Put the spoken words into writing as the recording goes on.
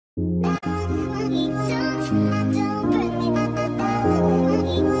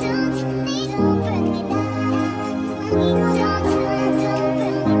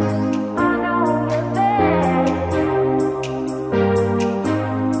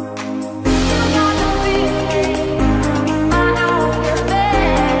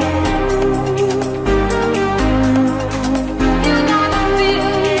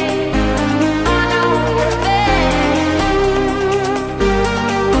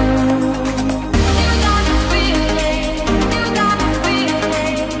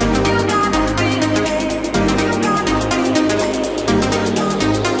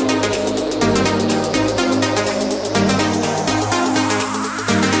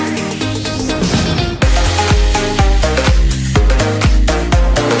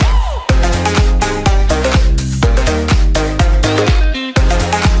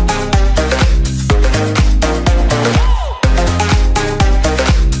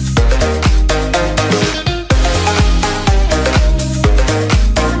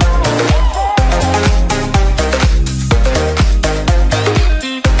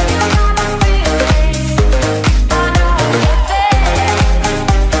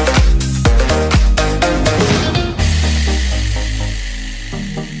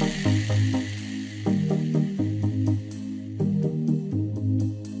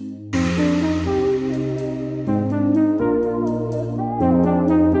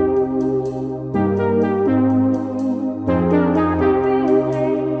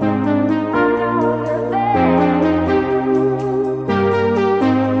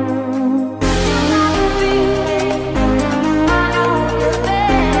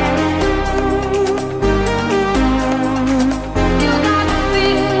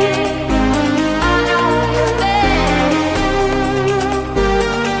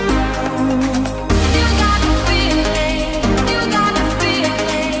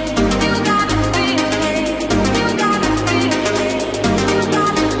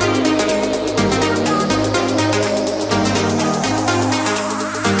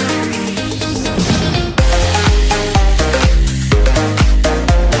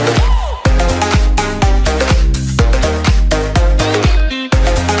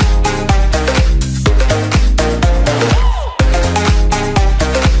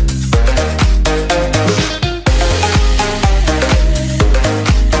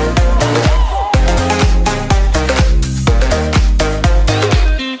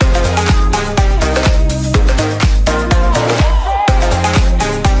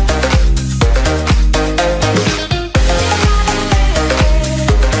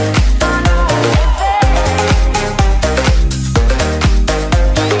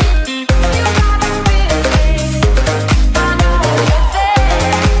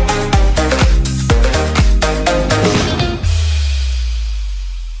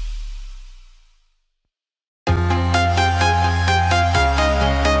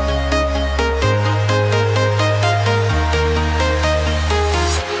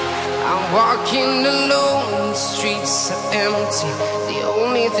The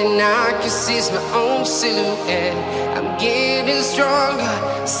only thing I can see is my own silhouette. I'm getting stronger,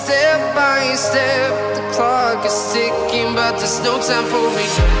 step by step. The clock is ticking, but there's no time for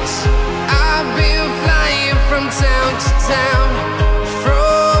regrets. I've been flying from town to town,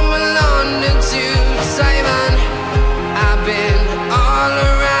 from London to Taiwan. I've been all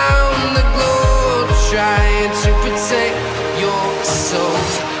around the globe, trying to protect your soul.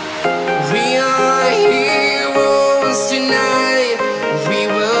 We are heroes tonight. We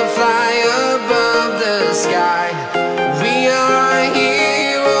will fly above the sky. We are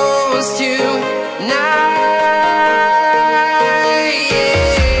heroes tonight.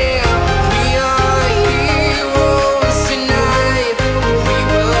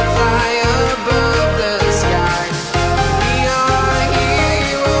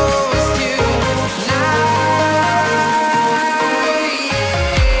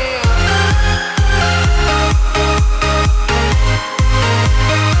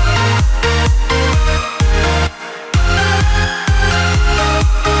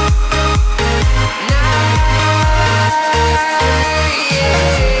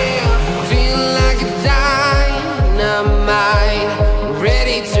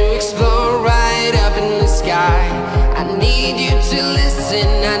 I need you to listen,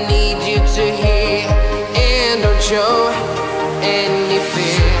 I need you to hear, and don't show any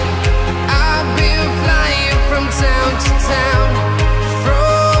fear. I've been flying from town to town,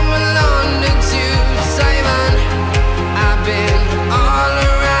 from London to Taiwan. I've been all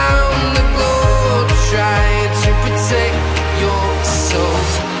around the globe, trying to protect your soul.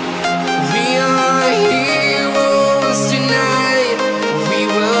 We are heroes tonight. We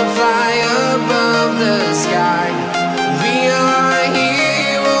will fly above the sky. We are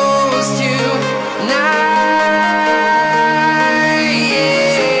heroes tonight,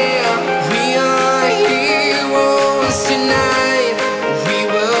 yeah. We are heroes tonight. We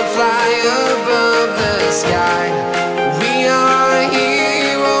will fly above the sky. We are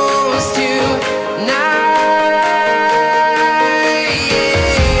heroes tonight, yeah.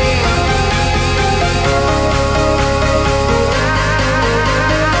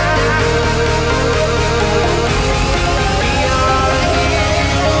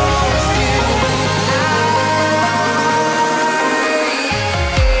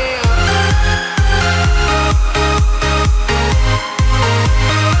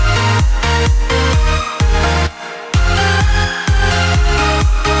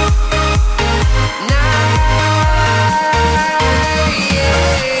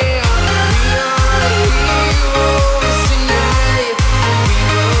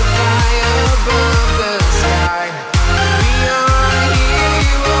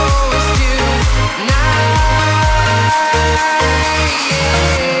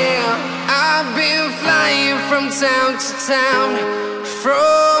 From town to town,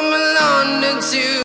 from London to